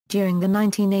During the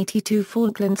 1982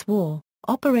 Falklands War,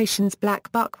 Operations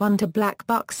Black Buck 1 to Black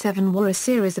Buck 7 were a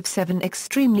series of 7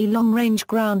 extremely long-range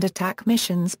ground attack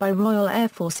missions by Royal Air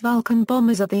Force Vulcan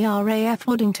bombers of the RAF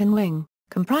Waddington Wing,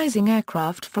 comprising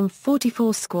aircraft from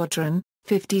 44 Squadron,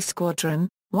 50 Squadron,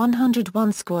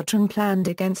 101 Squadron planned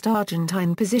against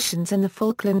Argentine positions in the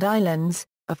Falkland Islands,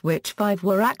 of which 5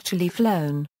 were actually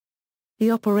flown.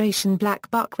 The Operation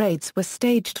Black Buck raids were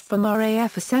staged from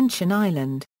RAF Ascension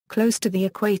Island, close to the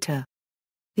equator.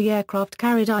 The aircraft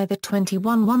carried either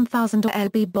 21 1000 or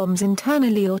LB bombs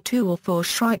internally or 2 or 4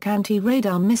 Shrike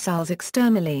anti-radar missiles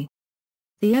externally.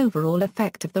 The overall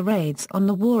effect of the raids on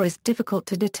the war is difficult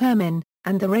to determine,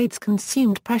 and the raids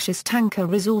consumed precious tanker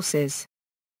resources.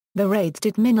 The raids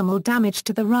did minimal damage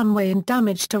to the runway and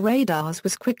damage to radars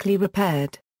was quickly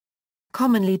repaired.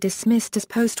 Commonly dismissed as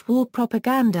post-war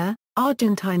propaganda,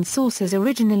 Argentine sources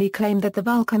originally claimed that the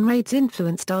Vulcan raids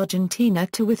influenced Argentina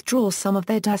to withdraw some of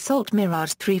their Dassault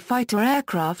Mirage III fighter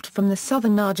aircraft from the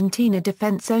Southern Argentina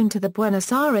Defence Zone to the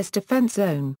Buenos Aires Defence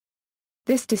Zone.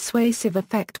 This dissuasive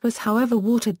effect was however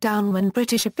watered down when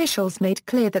British officials made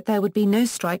clear that there would be no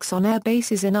strikes on air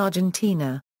bases in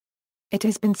Argentina. It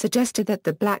has been suggested that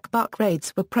the Black Buck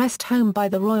raids were pressed home by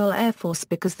the Royal Air Force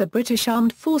because the British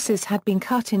Armed Forces had been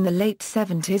cut in the late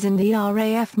 70s and the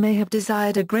RAF may have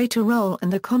desired a greater role in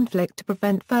the conflict to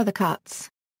prevent further cuts.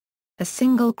 A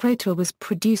single crater was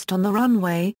produced on the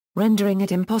runway, rendering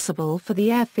it impossible for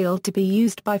the airfield to be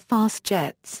used by fast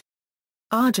jets.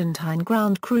 Argentine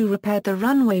ground crew repaired the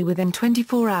runway within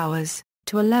 24 hours,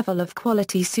 to a level of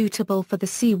quality suitable for the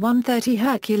C-130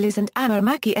 Hercules and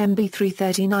Aramaki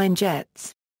MB-339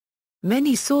 jets.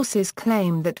 Many sources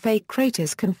claim that fake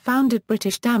craters confounded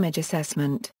British damage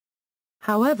assessment.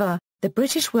 However, the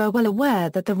British were well aware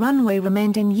that the runway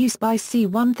remained in use by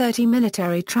C-130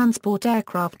 military transport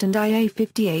aircraft and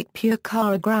IA-58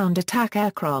 Pucara ground attack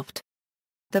aircraft.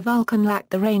 The Vulcan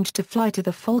lacked the range to fly to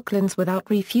the Falklands without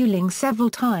refueling several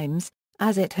times,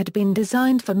 as it had been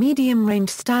designed for medium-range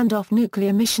standoff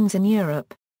nuclear missions in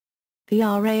Europe. The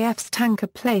RAF's tanker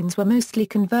planes were mostly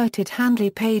converted Handley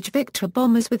Page Victor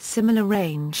bombers with similar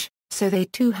range, so they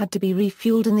too had to be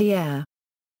refueled in the air.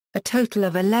 A total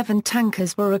of 11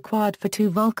 tankers were required for 2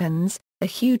 Vulcans, a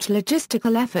huge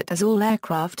logistical effort as all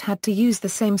aircraft had to use the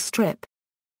same strip.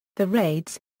 The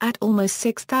raids, at almost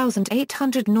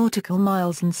 6,800 nautical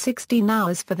miles and 16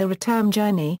 hours for the return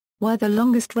journey, were the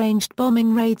longest-ranged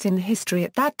bombing raids in history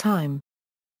at that time.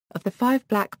 Of the 5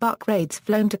 Black Buck raids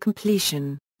flown to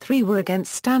completion, 3 were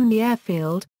against Stanley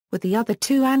Airfield, with the other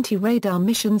 2 anti-radar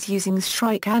missions using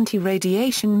Shrike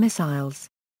anti-radiation missiles.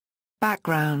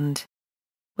 Background: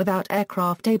 without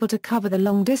aircraft able to cover the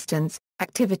long distance,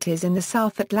 activities in the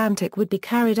South Atlantic would be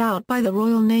carried out by the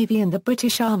Royal Navy and the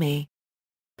British Army.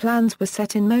 Plans were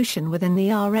set in motion within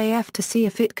the RAF to see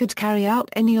if it could carry out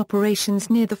any operations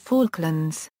near the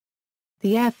Falklands.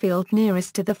 The airfield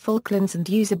nearest to the Falklands and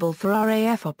usable for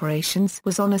RAF operations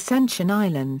was on Ascension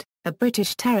Island, a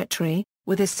British territory,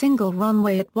 with a single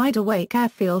runway at Wide Awake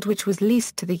Airfield which was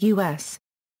leased to the U.S.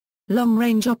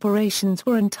 Long-range operations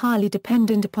were entirely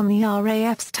dependent upon the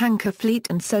RAF's tanker fleet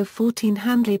and so 14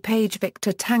 Handley Page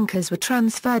Victor tankers were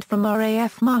transferred from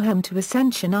RAF Maham to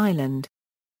Ascension Island.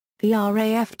 The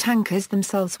RAF tankers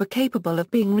themselves were capable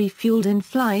of being refueled in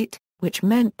flight, which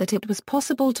meant that it was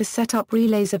possible to set up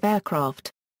relays of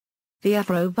aircraft. The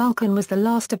Avro Vulcan was the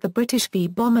last of the British V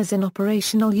bombers in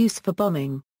operational use for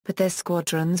bombing, but their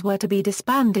squadrons were to be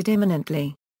disbanded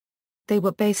imminently. They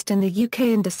were based in the UK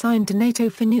and assigned to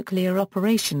NATO for nuclear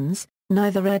operations.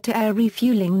 Neither air-to-air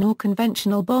refueling nor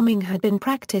conventional bombing had been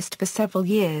practiced for several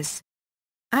years.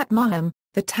 At Maham,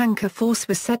 the tanker force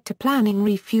was set to planning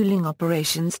refueling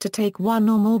operations to take 1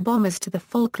 or more bombers to the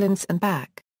Falklands and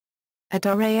back. At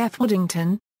RAF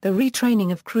Waddington, the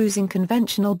retraining of crews in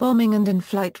conventional bombing and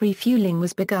in-flight refueling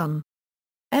was begun.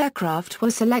 Aircraft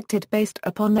were selected based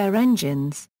upon their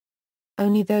engines.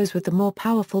 Only those with the more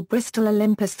powerful Bristol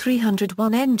Olympus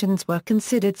 301 engines were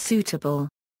considered suitable.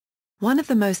 One of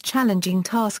the most challenging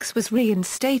tasks was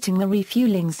reinstating the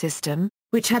refueling system,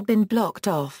 which had been blocked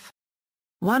off.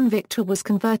 1 Victor was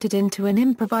converted into an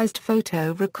improvised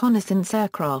photo reconnaissance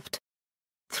aircraft.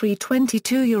 3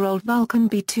 22-year-old Vulcan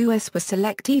B-2s were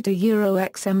selected to Euro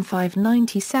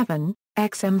XM597,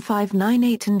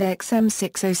 XM598 and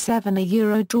XM607 a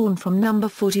Euro drawn from number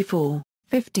 44,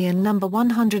 50 and number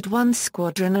 101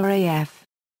 Squadron RAF.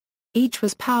 Each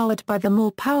was powered by the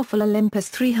more powerful Olympus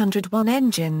 301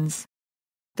 engines.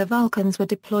 The Vulcans were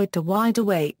deployed to Wide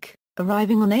Awake,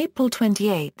 arriving on April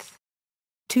 28.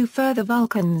 2 further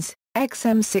Vulcans,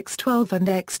 XM612 and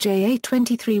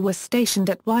XJA-23 were stationed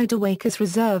at Wide Awake as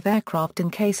reserve aircraft in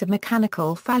case of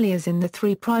mechanical failures in the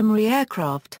three primary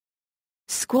aircraft.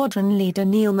 Squadron Leader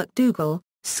Neil McDougall,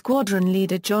 Squadron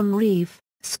Leader John Reeve,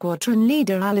 Squadron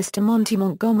Leader Alistair Monty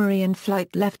Montgomery and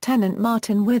Flight Lieutenant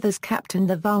Martin Withers captained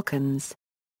the Vulcans.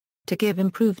 To give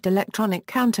improved electronic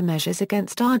countermeasures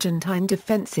against Argentine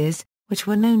defenses, which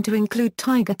were known to include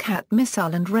Tiger Cat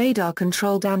missile and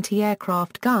radar-controlled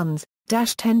anti-aircraft guns,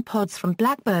 -10 pods from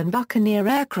Blackburn Buccaneer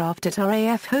aircraft at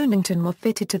RAF Waddington were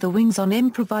fitted to the wings on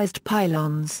improvised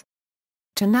pylons.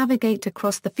 To navigate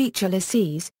across the featureless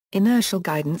seas, inertial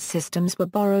guidance systems were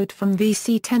borrowed from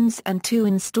VC-10s and two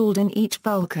installed in each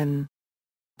Vulcan.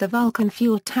 The Vulcan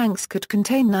fuel tanks could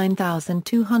contain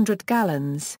 9,200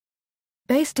 gallons.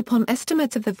 Based upon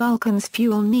estimates of the Vulcan's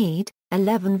fuel need,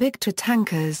 11 Victor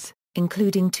tankers,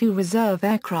 including 2 reserve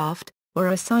aircraft, were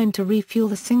assigned to refuel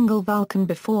the single Vulcan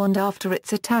before and after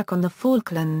its attack on the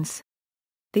Falklands.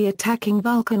 The attacking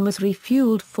Vulcan was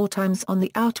refueled 4 times on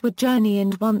the outward journey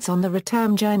and once on the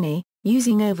return journey,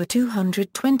 using over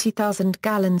 220,000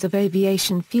 gallons of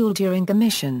aviation fuel during the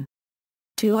mission.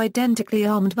 2 identically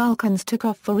armed Vulcans took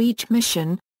off for each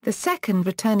mission, the second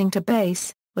returning to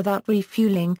base, without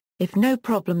refueling, if no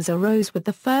problems arose with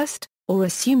the first, or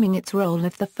assuming its role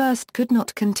if the first could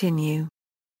not continue.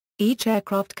 Each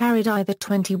aircraft carried either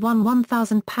 21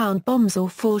 1,000-pound bombs or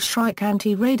 4 Shrike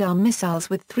anti-radar missiles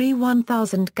with 3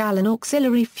 1,000-gallon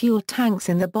auxiliary fuel tanks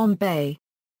in the bomb bay.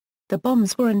 The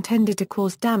bombs were intended to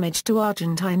cause damage to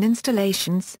Argentine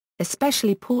installations,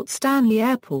 especially Port Stanley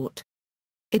Airport.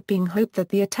 It being hoped that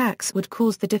the attacks would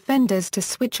cause the defenders to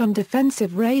switch on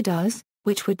defensive radars,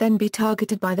 which would then be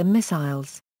targeted by the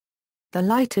missiles. The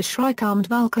lighter Shrike-armed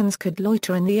Vulcans could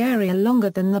loiter in the area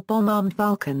longer than the bomb-armed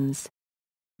Vulcans.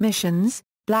 Missions,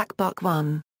 Black Buck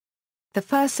 1. The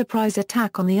first surprise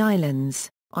attack on the islands,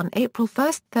 on April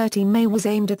 1, 13 May was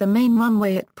aimed at the main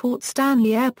runway at Port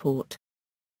Stanley Airport.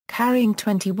 Carrying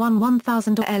 21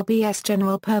 1,000 lbs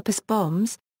general-purpose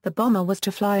bombs, the bomber was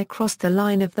to fly across the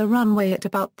line of the runway at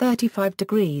about 35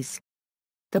 degrees.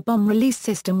 The bomb release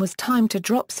system was timed to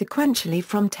drop sequentially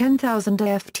from 10,000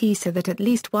 AFT so that at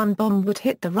least one bomb would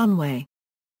hit the runway.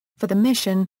 For the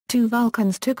mission, 2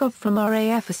 Vulcans took off from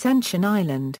RAF Ascension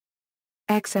Island.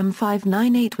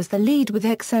 XM598 was the lead with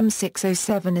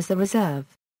XM607 as the reserve.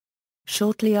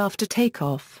 Shortly after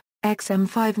takeoff,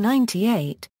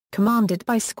 XM598, commanded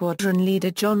by Squadron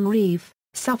Leader John Reeve,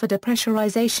 suffered a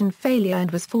pressurization failure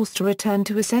and was forced to return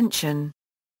to Ascension.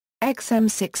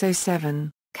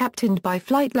 XM607, captained by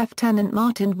Flight Lieutenant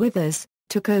Martin Withers,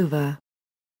 took over.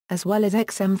 As well as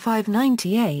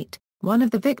XM598, one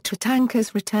of the Victor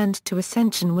tankers returned to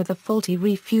Ascension with a faulty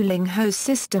refueling hose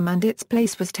system and its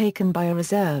place was taken by a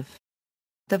reserve.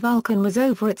 The Vulcan was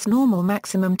over its normal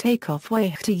maximum takeoff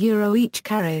weight to each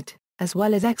carried, as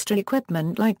well as extra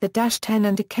equipment like the -10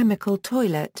 and a chemical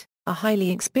toilet, a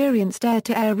highly experienced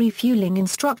air-to-air refueling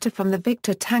instructor from the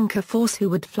Victor tanker force who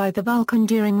would fly the Vulcan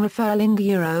during refueling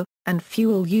and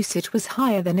fuel usage was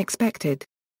higher than expected.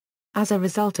 As a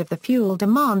result of the fuel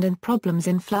demand and problems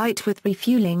in flight with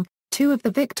refueling, 2 of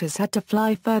the Victors had to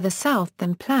fly further south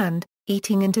than planned,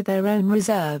 eating into their own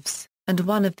reserves, and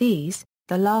one of these,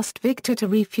 the last Victor to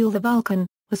refuel the Vulcan,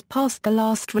 was past the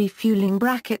last refueling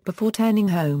bracket before turning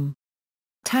home.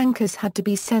 Tankers had to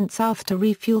be sent south to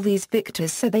refuel these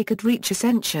Victors so they could reach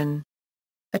Ascension.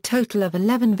 A total of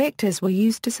 11 Victors were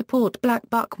used to support Black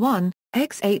Buck 1,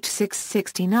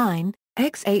 XH669,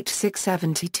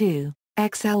 XH672,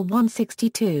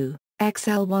 XL162,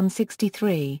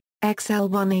 XL163,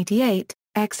 XL188,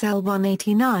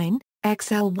 XL189,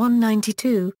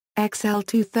 XL192,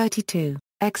 XL232,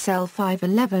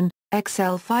 XL511,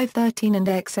 XL513 and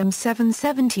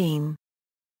XM717.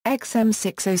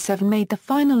 XM607 made the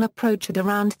final approach at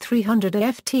around 300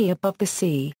 AFT above the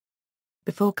sea.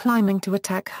 Before climbing to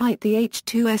attack height, the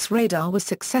H-2S radar was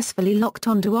successfully locked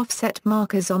onto offset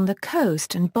markers on the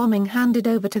coast and bombing handed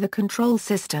over to the control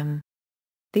system.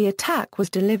 The attack was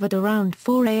delivered around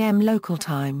 4 a.m. local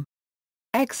time.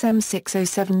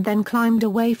 XM607 then climbed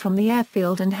away from the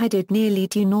airfield and headed nearly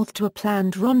due north to a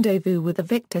planned rendezvous with the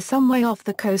Victor some way off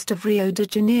the coast of Rio de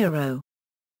Janeiro.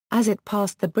 As it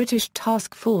passed the British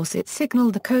task force, it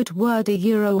signaled the code word a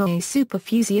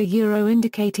superfusée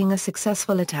indicating a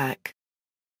successful attack.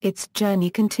 Its journey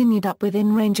continued up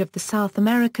within range of the South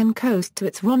American coast to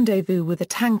its rendezvous with the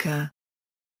tanker.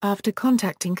 After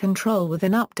contacting control with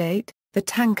an update, the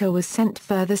tanker was sent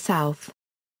further south.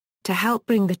 To help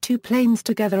bring the 2 planes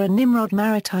together, a Nimrod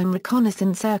maritime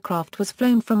reconnaissance aircraft was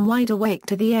flown from Wide Awake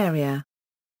to the area.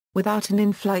 Without an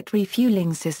in-flight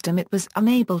refueling system, it was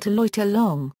unable to loiter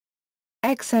long.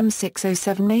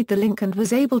 XM607 made the link and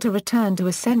was able to return to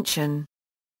Ascension.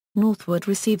 Northwood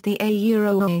received the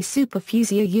A Super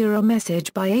Fusilier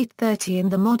message by 8:30 in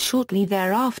the mod shortly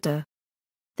thereafter.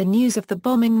 The news of the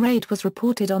bombing raid was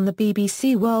reported on the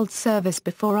BBC World Service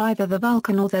before either the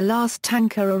Vulcan or the last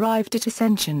tanker arrived at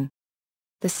Ascension.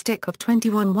 The stick of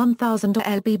 21 1000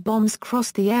 LB bombs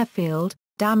crossed the airfield,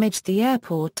 damaged the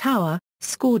airport tower,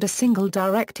 scored a single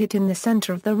direct hit in the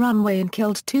center of the runway and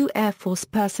killed 2 Air Force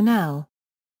personnel.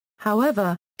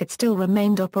 However, it still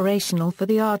remained operational for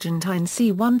the Argentine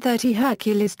C-130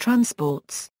 Hercules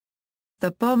transports. The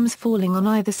bombs falling on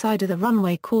either side of the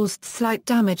runway caused slight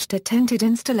damage to tented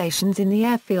installations in the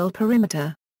airfield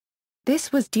perimeter.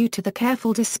 This was due to the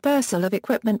careful dispersal of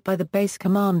equipment by the base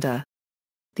commander.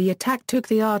 The attack took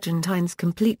the Argentines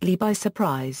completely by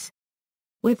surprise.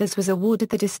 Withers was awarded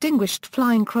the Distinguished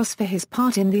Flying Cross for his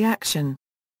part in the action.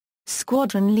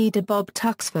 Squadron leader Bob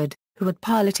Tuxford, who had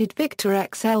piloted Victor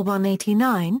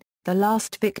XL-189, the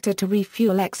last Victor to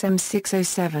refuel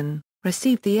XM607,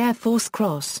 received the Air Force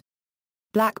Cross.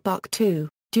 Black Buck 2,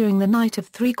 during the night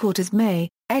of 3/4 May,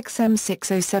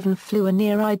 XM607 flew a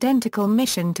near-identical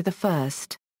mission to the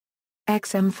first.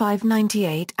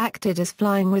 XM598 acted as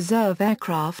flying reserve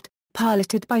aircraft,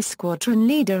 piloted by Squadron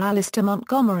leader Alistair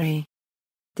Montgomery.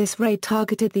 This raid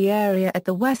targeted the area at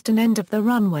the western end of the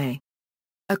runway.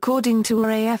 According to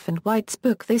RAF and White's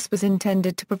book, this was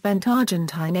intended to prevent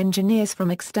Argentine engineers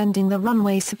from extending the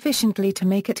runway sufficiently to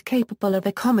make it capable of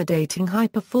accommodating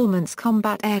high-performance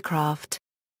combat aircraft.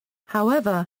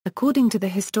 However, according to the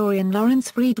historian Lawrence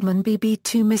Friedman,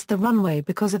 BB-2 missed the runway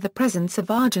because of the presence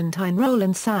of Argentine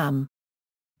Roland SAM.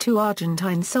 2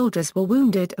 Argentine soldiers were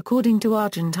wounded according to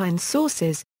Argentine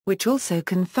sources, which also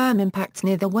confirm impacts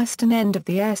near the western end of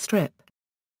the airstrip.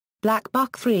 Black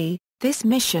Buck 3, this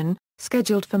mission,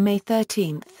 scheduled for May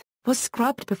 13, was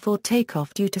scrubbed before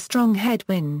takeoff due to strong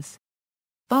headwinds.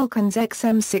 Vulcans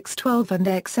XM612 and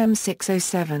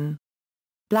XM607.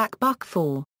 Black Buck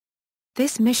 4.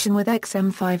 This mission with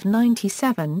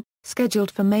XM597,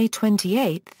 scheduled for May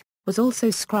 28, was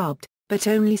also scrubbed, but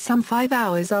only some 5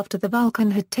 hours after the Vulcan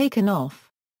had taken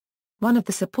off. One of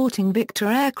the supporting Victor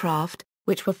aircraft,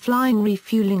 which were flying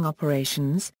refueling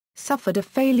operations, suffered a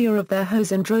failure of their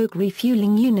hose and drogue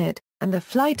refueling unit, and the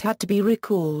flight had to be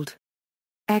recalled.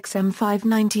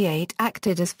 XM598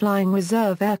 acted as flying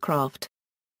reserve aircraft.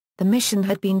 The mission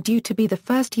had been due to be the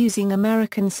first using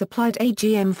American-supplied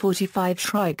AGM-45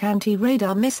 Shrike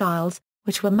anti-radar missiles,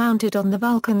 which were mounted on the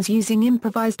Vulcans using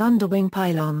improvised underwing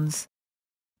pylons.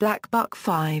 Black Buck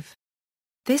 5.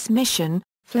 This mission,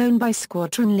 flown by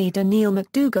Squadron leader Neil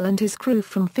McDougall and his crew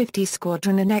from 50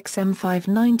 Squadron and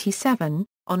XM597,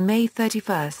 on May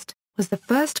 31, was the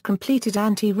first completed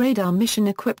anti-radar mission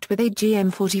equipped with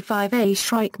AGM-45A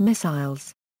Shrike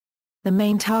missiles. The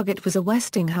main target was a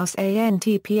Westinghouse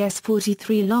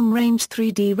ANTPS-43 long-range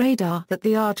 3D radar that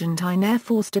the Argentine Air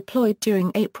Force deployed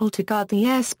during April to guard the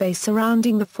airspace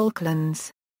surrounding the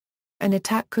Falklands. An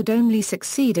attack could only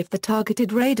succeed if the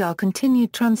targeted radar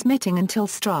continued transmitting until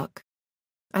struck.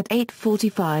 At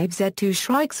 8:45 Z2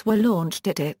 Shrikes were launched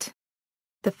at it.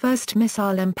 The first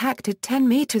missile impacted 10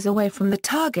 meters away from the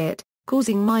target,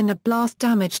 causing minor blast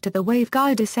damage to the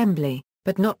waveguide assembly,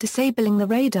 but not disabling the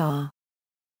radar.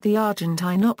 The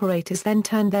Argentine operators then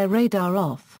turned their radar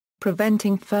off,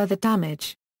 preventing further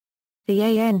damage. The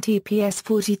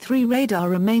ANTPS-43 radar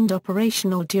remained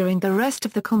operational during the rest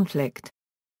of the conflict.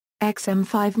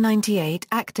 XM598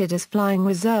 acted as flying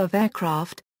reserve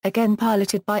aircraft, again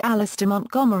piloted by Alistair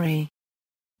Montgomery.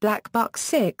 Black Buck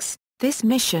 6, this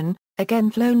mission,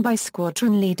 again flown by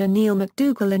Squadron leader Neil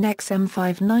McDougall in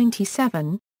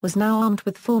XM597, was now armed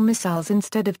with 4 missiles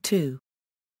instead of 2.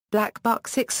 Black Buck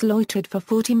 6 loitered for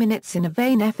 40 minutes in a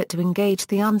vain effort to engage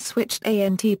the unswitched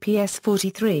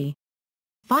ANTPS-43.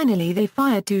 Finally they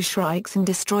fired 2 Shrikes and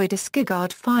destroyed a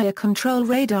Skigard fire control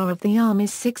radar of the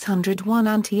Army's 601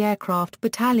 Anti-Aircraft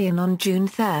Battalion on June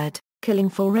 3, killing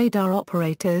 4 radar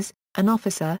operators, an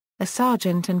officer, a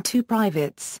sergeant and 2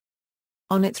 privates.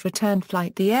 On its return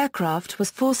flight the aircraft was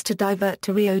forced to divert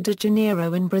to Rio de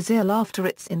Janeiro in Brazil after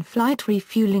its in-flight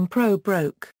refueling probe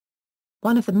broke.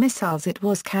 One of the missiles it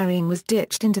was carrying was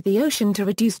ditched into the ocean to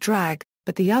reduce drag,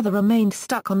 but the other remained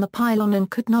stuck on the pylon and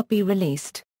could not be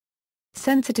released.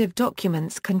 Sensitive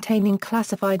documents containing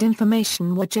classified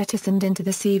information were jettisoned into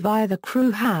the sea via the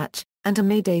crew hatch, and a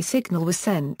mayday signal was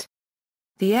sent.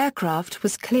 The aircraft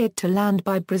was cleared to land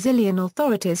by Brazilian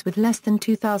authorities with less than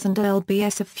 2,000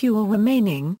 lbs of fuel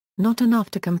remaining, not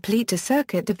enough to complete a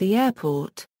circuit of the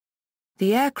airport.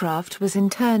 The aircraft was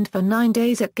interned for 9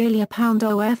 days at Galea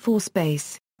Air Force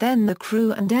Base, then the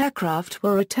crew and aircraft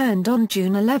were returned on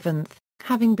June 11,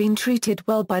 having been treated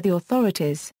well by the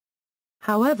authorities.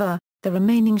 However, the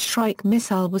remaining Shrike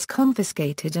missile was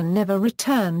confiscated and never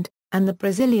returned, and the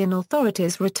Brazilian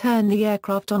authorities returned the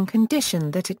aircraft on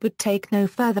condition that it would take no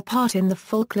further part in the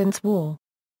Falklands War.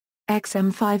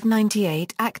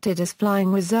 XM-598 acted as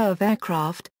flying reserve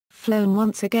aircraft, flown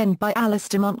once again by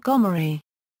Alistair Montgomery.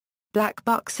 Black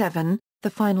Buck 7, the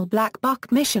final Black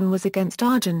Buck mission was against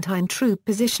Argentine troop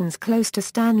positions close to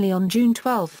Stanley on June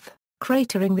 12,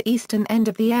 cratering the eastern end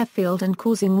of the airfield and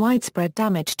causing widespread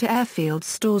damage to airfield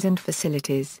stores and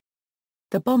facilities.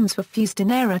 The bombs were fused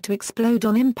in error to explode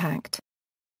on impact.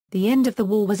 The end of the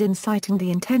war was in sight and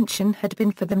the intention had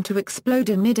been for them to explode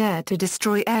in mid-air to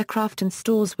destroy aircraft and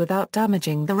stores without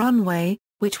damaging the runway,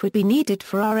 which would be needed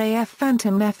for RAF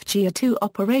Phantom FGA-2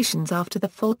 operations after the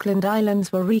Falkland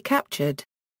Islands were recaptured.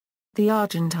 The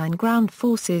Argentine ground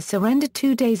forces surrendered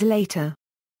 2 days later.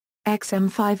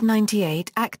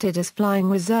 XM-598 acted as flying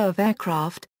reserve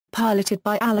aircraft, piloted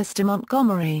by Alistair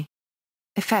Montgomery.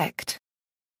 Effect.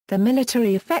 The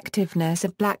military effectiveness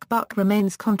of Black Buck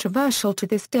remains controversial to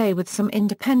this day, with some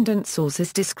independent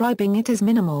sources describing it as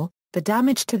minimal, the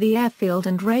damage to the airfield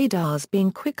and radars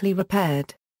being quickly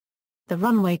repaired. The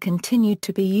runway continued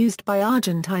to be used by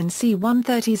Argentine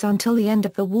C-130s until the end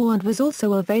of the war and was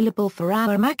also available for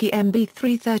Aramaki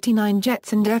MB-339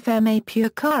 jets and FMA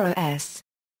Pucará-S.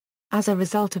 As a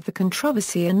result of the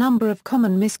controversy, a number of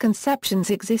common misconceptions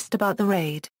exist about the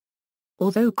raid.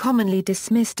 Although commonly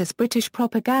dismissed as British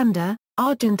propaganda,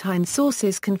 Argentine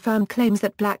sources confirm claims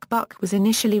that Black Buck was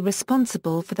initially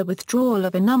responsible for the withdrawal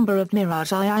of a number of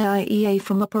Mirage IIIEA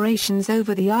from operations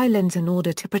over the islands in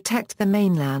order to protect the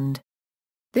mainland.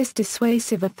 This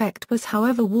dissuasive effect was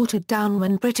however watered down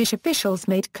when British officials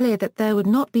made clear that there would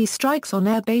not be strikes on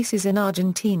air bases in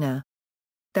Argentina.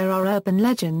 There are urban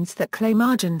legends that claim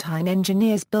Argentine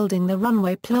engineers building the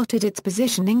runway plotted its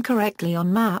position incorrectly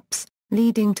on maps,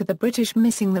 leading to the British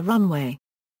missing the runway.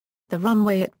 The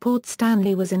runway at Port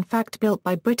Stanley was in fact built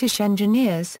by British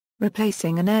engineers,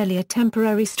 replacing an earlier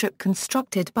temporary strip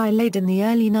constructed by Lade in the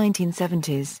early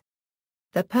 1970s.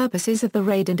 The purposes of the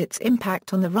raid and its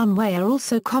impact on the runway are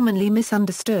also commonly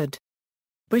misunderstood.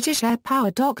 British air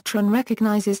power doctrine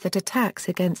recognises that attacks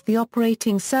against the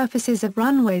operating surfaces of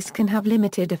runways can have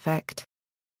limited effect.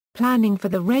 Planning for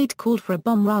the raid called for a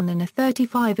bomb run in a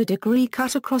 35-degree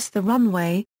cut across the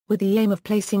runway, with the aim of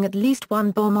placing at least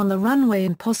one bomb on the runway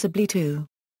and possibly two.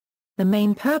 The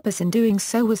main purpose in doing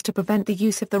so was to prevent the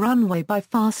use of the runway by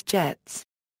fast jets.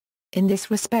 In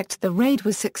this respect the raid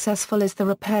was successful as the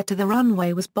repair to the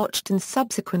runway was botched and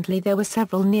subsequently there were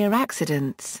several near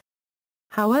accidents.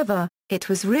 However, it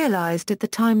was realized at the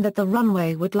time that the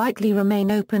runway would likely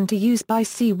remain open to use by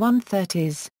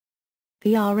C-130s.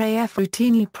 The RAF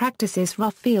routinely practices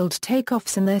rough field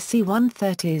takeoffs in their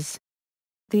C-130s.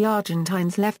 The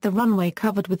Argentines left the runway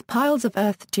covered with piles of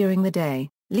earth during the day,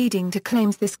 leading to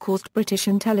claims this caused British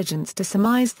intelligence to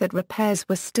surmise that repairs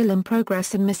were still in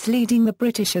progress and misleading the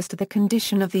British as to the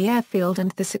condition of the airfield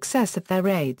and the success of their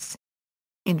raids.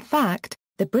 In fact,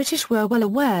 the British were well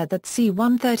aware that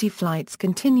C-130 flights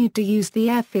continued to use the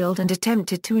airfield and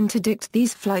attempted to interdict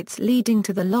these flights, leading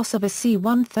to the loss of a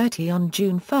C-130 on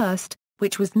June 1,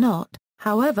 which was not,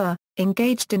 however,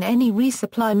 engaged in any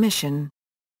resupply mission.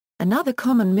 Another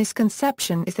common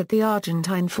misconception is that the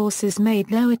Argentine forces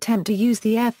made no attempt to use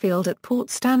the airfield at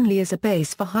Port Stanley as a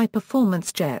base for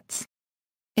high-performance jets.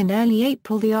 In early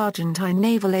April the Argentine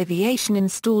Naval Aviation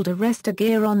installed arrestor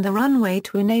gear on the runway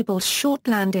to enable short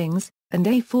landings, and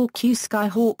A-4Q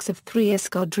Skyhawks of 3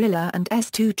 Escadrilla and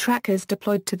S-2 trackers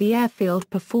deployed to the airfield,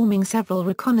 performing several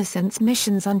reconnaissance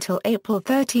missions until April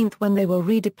 13 when they were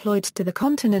redeployed to the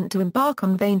continent to embark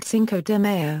on 25 de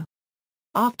Mayo.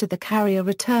 After the carrier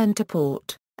returned to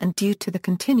port, and due to the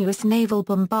continuous naval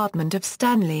bombardment of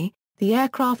Stanley, the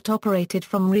aircraft operated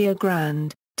from Rio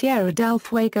Grande, Tierra del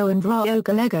Fuego and Rio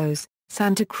Gallegos,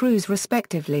 Santa Cruz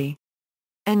respectively.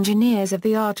 Engineers of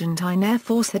the Argentine Air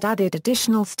Force had added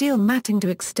additional steel matting to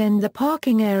extend the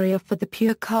parking area for the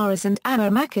Pucarás and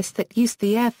Aramakis that used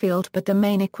the airfield, but the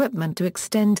main equipment to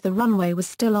extend the runway was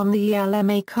still on the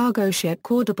ELMA cargo ship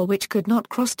Cordoba, which could not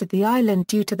cross to the island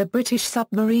due to the British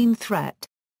submarine threat.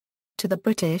 To the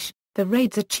British, the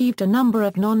raids achieved a number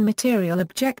of non-material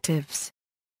objectives.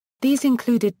 These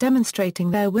included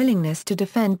demonstrating their willingness to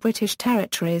defend British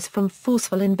territories from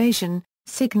forceful invasion,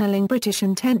 signalling British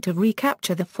intent to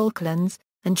recapture the Falklands,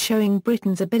 and showing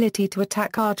Britain's ability to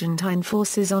attack Argentine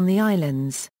forces on the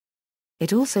islands.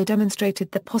 It also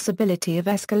demonstrated the possibility of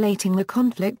escalating the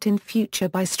conflict in future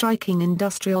by striking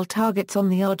industrial targets on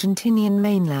the Argentinian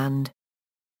mainland.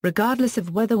 Regardless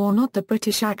of whether or not the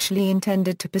British actually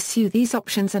intended to pursue these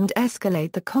options and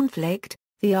escalate the conflict,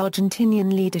 the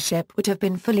Argentinian leadership would have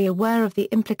been fully aware of the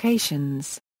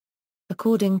implications.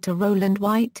 According to Roland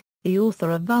White, the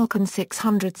author of Vulcan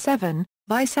 607,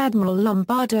 Vice Admiral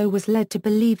Lombardo was led to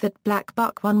believe that Black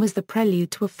Buck 1 was the prelude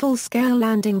to a full-scale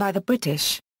landing by the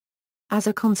British. As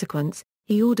a consequence,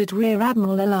 he ordered Rear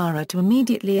Admiral Alara to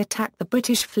immediately attack the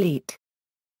British fleet.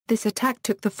 This attack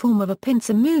took the form of a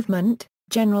pincer movement,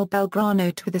 General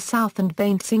Belgrano to the south and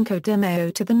Veinticinco de Mayo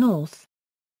to the north.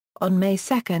 On May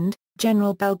 2,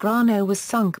 General Belgrano was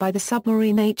sunk by the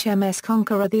submarine HMS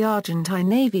Conqueror. The Argentine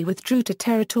Navy withdrew to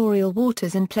territorial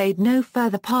waters and played no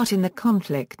further part in the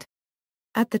conflict.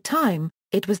 At the time,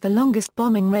 it was the longest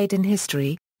bombing raid in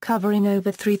history, covering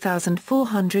over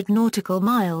 3,400 nautical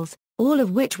miles, all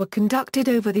of which were conducted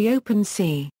over the open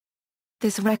sea.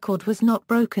 This record was not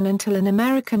broken until an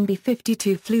American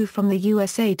B-52 flew from the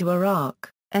USA to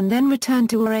Iraq, and then returned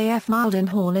to RAF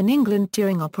Mildenhall in England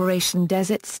during Operation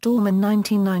Desert Storm in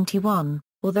 1991,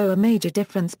 although a major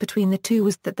difference between the two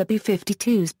was that the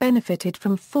B-52s benefited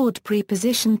from Ford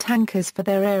pre-positioned tankers for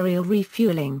their aerial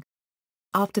refueling.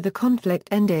 After the conflict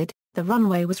ended, the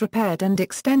runway was repaired and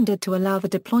extended to allow the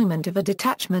deployment of a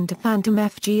detachment of Phantom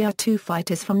FGR-2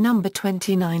 fighters from No.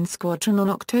 29 Squadron on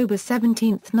October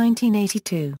 17,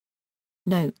 1982.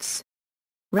 Notes.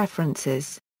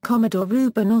 References: Commodore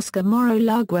Ruben Oscar Morro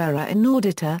La Guerra in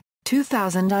Auditor,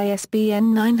 2000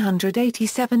 ISBN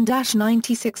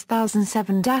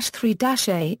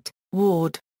 987-96007-3-8,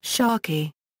 Ward,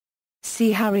 Sharkey.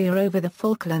 Sea Harrier over the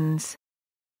Falklands.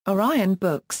 Orion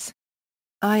Books.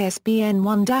 ISBN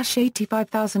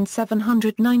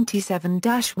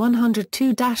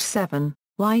 1-85797-102-7,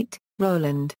 White,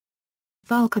 Roland.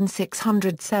 Vulcan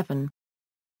 607.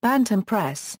 Bantam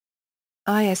Press.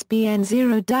 ISBN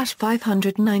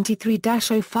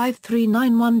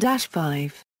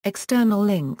 0-593-05391-5. External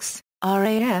links,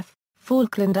 RAF,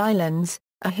 Falkland Islands,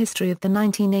 A History of the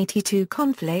 1982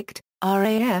 Conflict,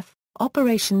 RAF,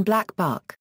 Operation Black Buck.